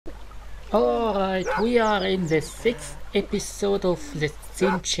Alright, we are in the 6th episode of the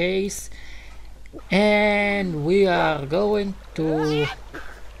Simchase, and we are going to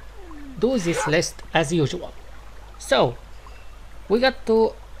do this list as usual. So, we got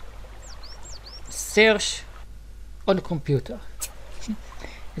to search on the computer.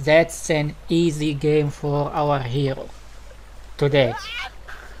 That's an easy game for our hero today.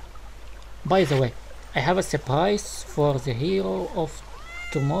 By the way, I have a surprise for the hero of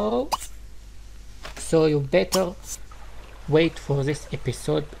tomorrow, so you better wait for this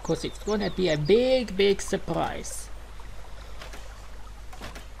episode because it's gonna be a big surprise,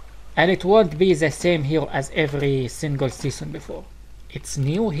 and it won't be the same hero as every single season before. It's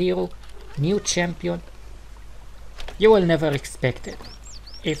new hero, new champion. You will never expect it.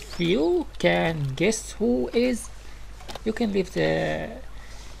 If you can guess who is, you can leave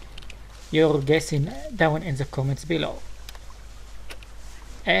your guessing down in the comments below,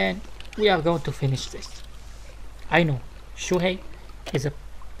 and we are going to finish this. I know Shuhei is a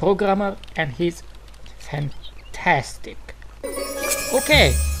programmer and he's fantastic.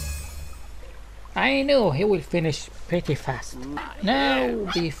 Okay, I know he will finish pretty fast. Now,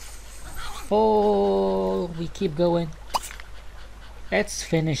 before we keep going, let's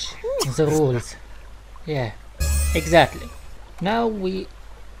finish the rules. Yeah, exactly. Now we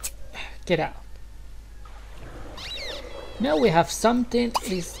get out. Now we have something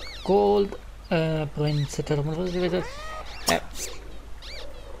is called I'm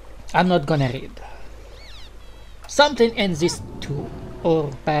not gonna read. Something in this tube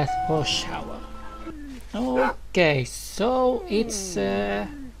or bath or shower. Okay, so it's a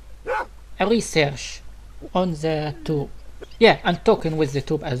research on the tube. Yeah, and talking with the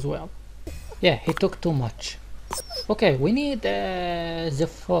tube as well. Yeah, he took too much. Okay, we need the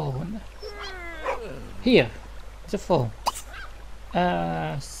phone. Here, the phone.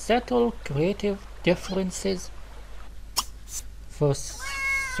 Settle creative differences for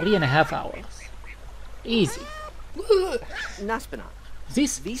 3.5 hours. Easy.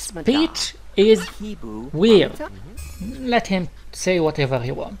 This speech is weird. Let him say whatever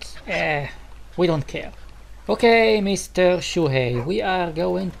he wants. We don't care. Okay, Mr. Shuhei, we are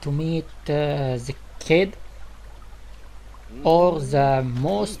going to meet the kid or the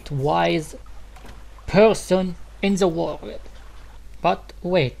most wise person in the world. But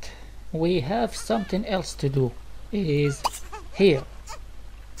wait, we have something else to do. Is here.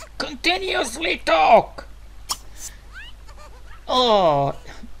 Continuously talk! Oh,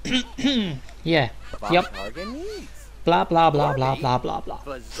 yeah, yep. Blah blah blah blah blah blah blah.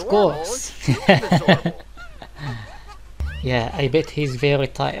 Of course. Yeah, I bet he's very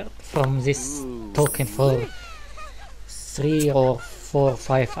tired from this talking for 3 or 4 or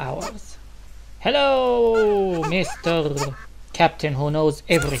 5 hours. Hello, Mr. Captain who knows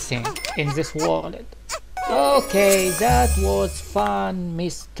everything in this world. Okay, that was fun,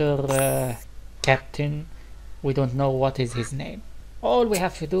 Mr. Captain. We don't know what is his name. All we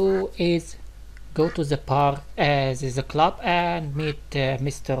have to do is go to the park, the club, and meet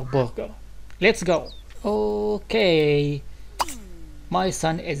Mr. Burger. Let's go. Okay, my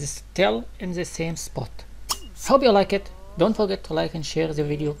son is still in the same spot. Hope you like it. Don't forget to like and share the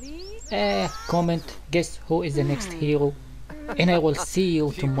video. Comment, guess who is the next hero, and I will see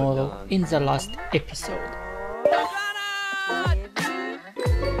you tomorrow in the last episode.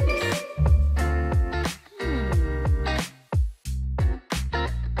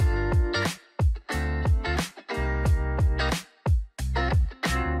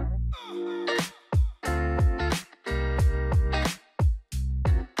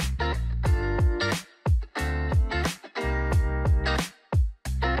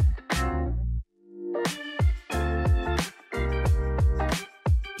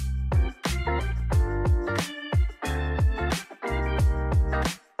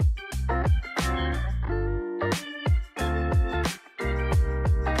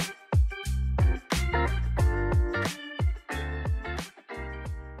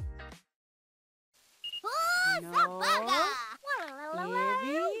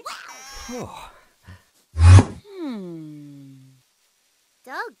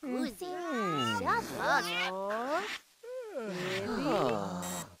 Doguzi, Shabba,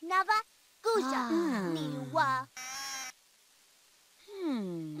 Nava, Gusha, Niwa.